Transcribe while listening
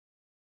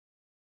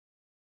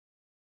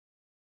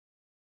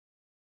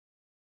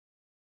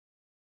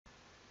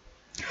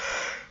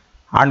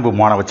அன்பு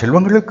மாணவ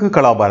செல்வங்களுக்கு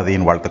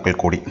கலாபாரதியின் வாழ்த்துக்கள்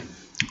கூடி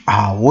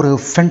ஒரு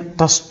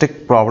ஃபென்டாஸ்டிக்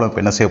ப்ராப்ளம்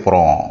என்ன செய்ய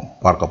போகிறோம்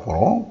பார்க்க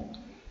போகிறோம்.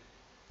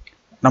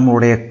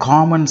 நம்மளுடைய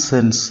காமன்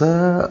சென்ஸை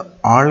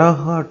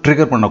அழகாக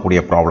ட்ரிகர்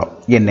பண்ணக்கூடிய ப்ராப்ளம்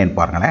என்னன்னு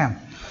பாருங்களேன்.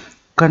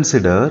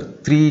 Consider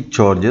 3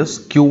 charges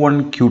Q1,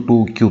 Q2,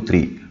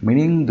 Q3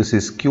 meaning this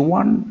is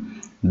Q1,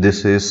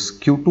 this is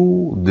Q2,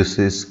 this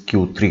is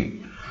Q3,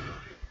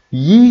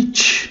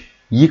 each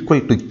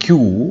equal to Q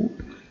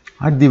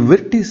at the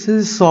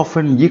vertices of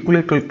an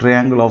equilateral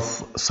triangle of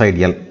side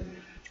L.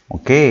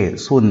 Okay,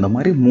 so இந்த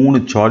மாதிரி 3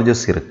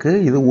 charges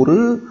இருக்குது. இது ஒரு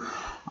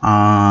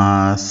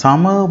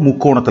சம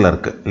முக்கோணத்தில்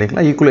இருக்குது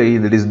இல்லைங்களா.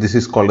 This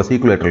is called as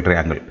equilateral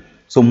triangle.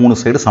 So 3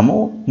 side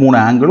சமம், 3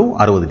 ஆங்கிளும்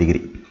 60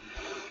 degree.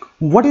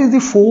 What is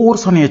the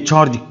force on a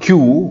charge Q?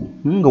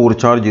 இங்கே ஒரு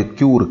சார்ஜ்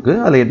Q இருக்குது,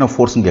 அதில் என்ன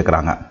ஃபோர்ஸ்னு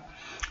கேட்குறாங்க.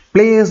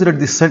 Placed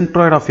at the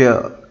centroid of A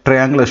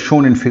triangle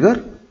shown in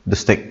figure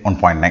this thing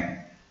 1.9.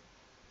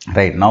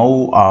 Right now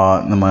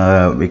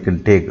we can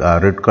take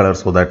red color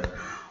so that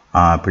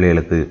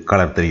பிள்ளைகளுக்கு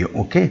colour தெரியும்.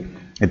 Okay,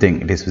 I think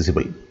it is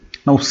visible.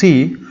 Now see,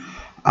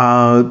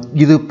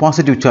 இது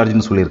positive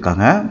சார்ஜ்னு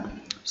சொல்லியிருக்காங்க.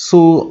 So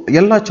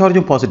எல்லா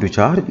சார்ஜும் positive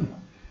charge.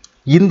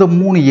 இந்த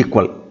 3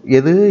 equal,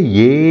 எது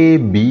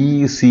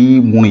ABC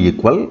 3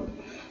 equal.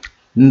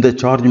 இந்த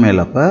charge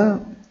மேலப்போ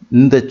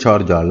இந்த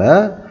சார்ஜால்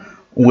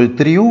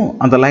உங்களுக்கு தெரியும்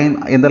அந்த லைன்,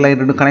 எந்த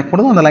லைன் ரெண்டு கனெக்ட்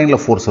பண்ணுதோ அந்த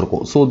லைனில் ஃபோர்ஸ்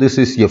இருக்கும். So this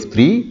is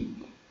F3,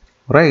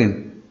 right.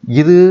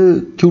 இது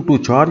Q2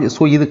 சார்ஜ்.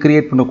 ஸோ இது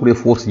கிரியேட் பண்ணக்கூடிய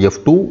force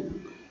F2.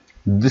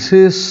 This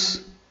is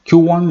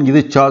Q1, இது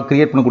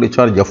கிரியேட் பண்ணக்கூடிய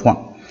charge F1.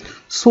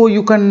 So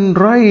you can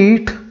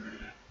write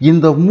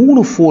இந்த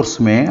 3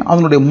 ஃபோர்ஸுமே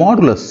அதனுடைய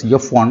modulus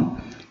F1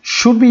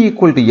 should be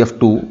equal to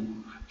F2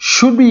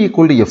 should be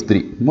equal to F3.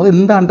 முதல்ல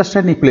இந்த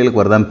understanding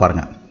பிள்ளைகளுக்கு வருதான்னு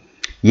பாருங்கள்.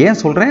 ஏன்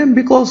சொல்கிறேன்,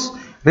 பிகாஸ்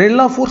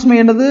எல்லா ஃபோர்ஸுமே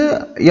என்னது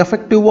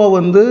எஃபெக்டிவாக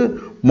வந்து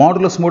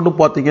மாடுலஸ் மட்டும்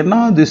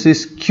பார்த்தீங்கன்னா this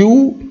is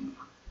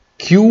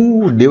Q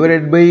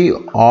divided by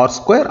R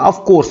square, of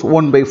course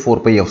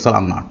 1/4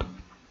 epsilon naught.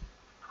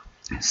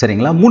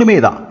 சரிங்களா, மூணுமே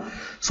தான்.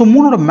 So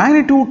மூணோட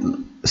magnitude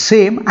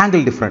same,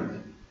 angle different.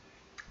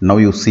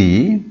 Now you see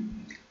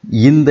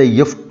இந்த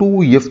F2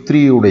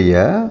 F3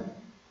 உடைய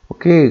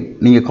ஓகே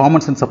நீங்கள்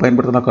காமன் சென்ஸை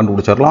பயன்படுத்தினா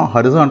கண்டுபிடிச்சிடலாம்.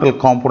 ஹரிசாண்டல்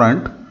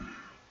காம்போனன்ட்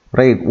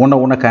ரைட்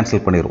ஒன்றை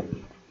கேன்சல் பண்ணிடும்.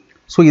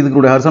 ஸோ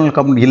இதுக்குடைய ஹரிசாண்டல்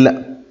காம்போனன்ட் இல்லை.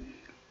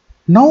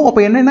 நவ்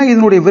அப்போ என்னென்னா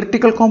இதனுடைய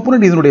வெர்டிக்கல்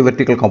காம்போனன்ட், இதனுடைய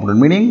வெர்டிக்கல்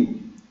காம்போனன்ட் மீனிங்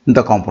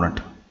இந்த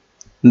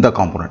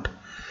காம்போனன்ட்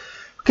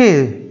ஓகே,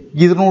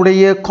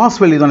 இதனுடைய காஸ்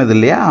வேல்யூ தான் இது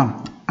இல்லையா,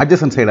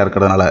 அட்ஜசன்ட் சைடாக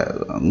இருக்கிறதுனால.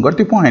 God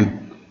the point.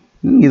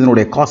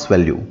 இதனுடைய காஸ்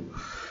வேல்யூ.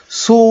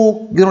 ஸோ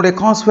இதனுடைய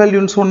காஸ்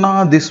வேல்யூன்னு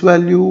சொன்னால் திஸ்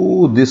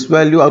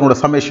வேல்யூ அதனோட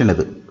சமேஷன்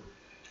இது.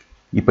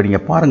 இப்போ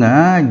நீங்கள்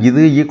பாருங்கள்,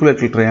 இது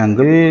ஈக்குலேட்ரல்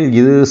ட்ரையாங்கிள்,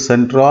 இது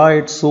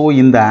சென்ட்ராய்ட். ஸோ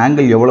இந்த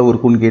ஆங்கிள் எவ்வளோ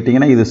இருக்குன்னு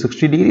கேட்டிங்கன்னா இது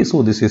 60 டிகிரி.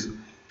 ஸோ திஸ் இஸ்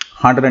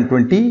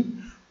 120,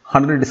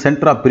 100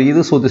 சென்ட்ரா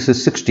பிரியுது. So this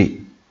is 60.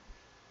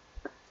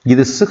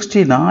 இது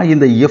 60னா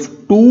இந்த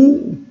F2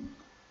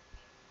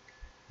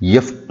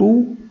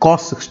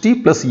 cos 60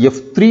 plus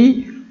F3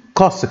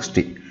 cos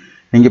 60.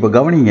 நீங்கள் இப்போ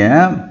கவனிங்க,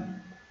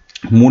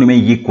 மூணுமே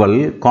equal.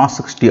 cos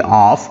 60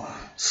 of.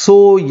 So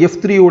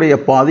F3 உடைய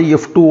பாதி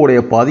F2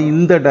 உடைய பாதி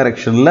இந்த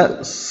டைரக்ஷனில்.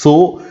 So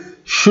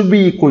should be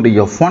equal to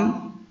F1.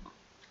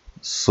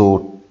 So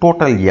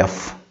total F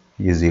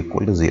is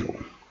equal to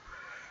 0.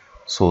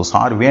 So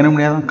sir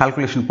வேணும்னே தான்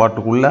கால்குலேஷன்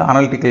பார்ட்டுக்குள்ளே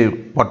அனாலிட்டிக்கல்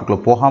பார்ட்டுக்குள்ளே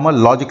போகாமல்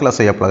லாஜிக்கலாக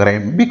செய்ய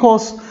பழகிறேன்.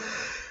 பிகாஸ்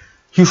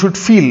யூ ஷுட்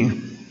ஃபீல்,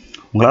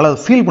 உங்களால் அதை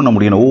ஃபீல் பண்ண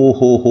முடியணும்.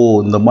 ஓஹோஹோ,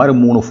 இந்த மாதிரி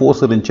 3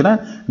 ஃபோர்ஸ் இருந்துச்சுன்னா,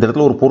 இந்த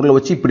இடத்துல ஒரு பொருளை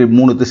வச்சு இப்படி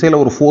 3 திசையில்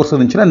ஒரு ஃபோர்ஸ்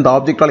இருந்துச்சுன்னா இந்த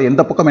ஆப்ஜெக்டால்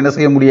எந்த பக்கம் என்ன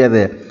செய்ய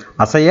முடியாது,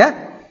 அசைய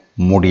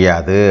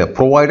முடியாது.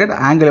 ப்ரொவைடட்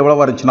ஆங்கிள் எவ்வளோ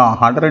இருந்துச்சுன்னா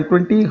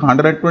 120,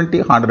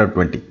 120,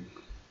 120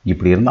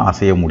 இப்படி இருந்தால்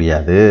அசைய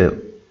முடியாது.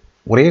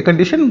 ஒரே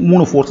கண்டிஷன்,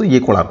 3 ஃபோர்ஸும்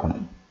ஈக்குவலாக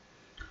இருக்கணும்,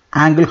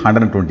 ஆங்கிள்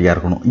 120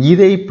 இருக்கணும்.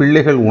 இதை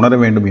பிள்ளைகள் உணர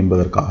வேண்டும்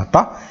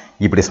என்பதற்காகத்தான்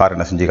இப்படி சார்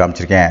என்ன செஞ்சு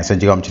காமிச்சிருக்கேன்.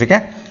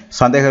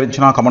 சந்தேகம்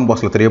இருந்துச்சுன்னா கமெண்ட்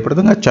பாக்ஸில்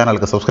தெரியப்படுத்துங்க.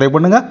 சேனலுக்கு சப்ஸ்கிரைப்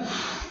பண்ணுங்கள்.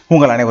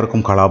 உங்கள்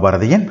அனைவருக்கும்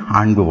கலாபாரதியின்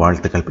அன்பு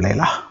வாழ்த்துக்கள்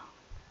பிள்ளைகளா.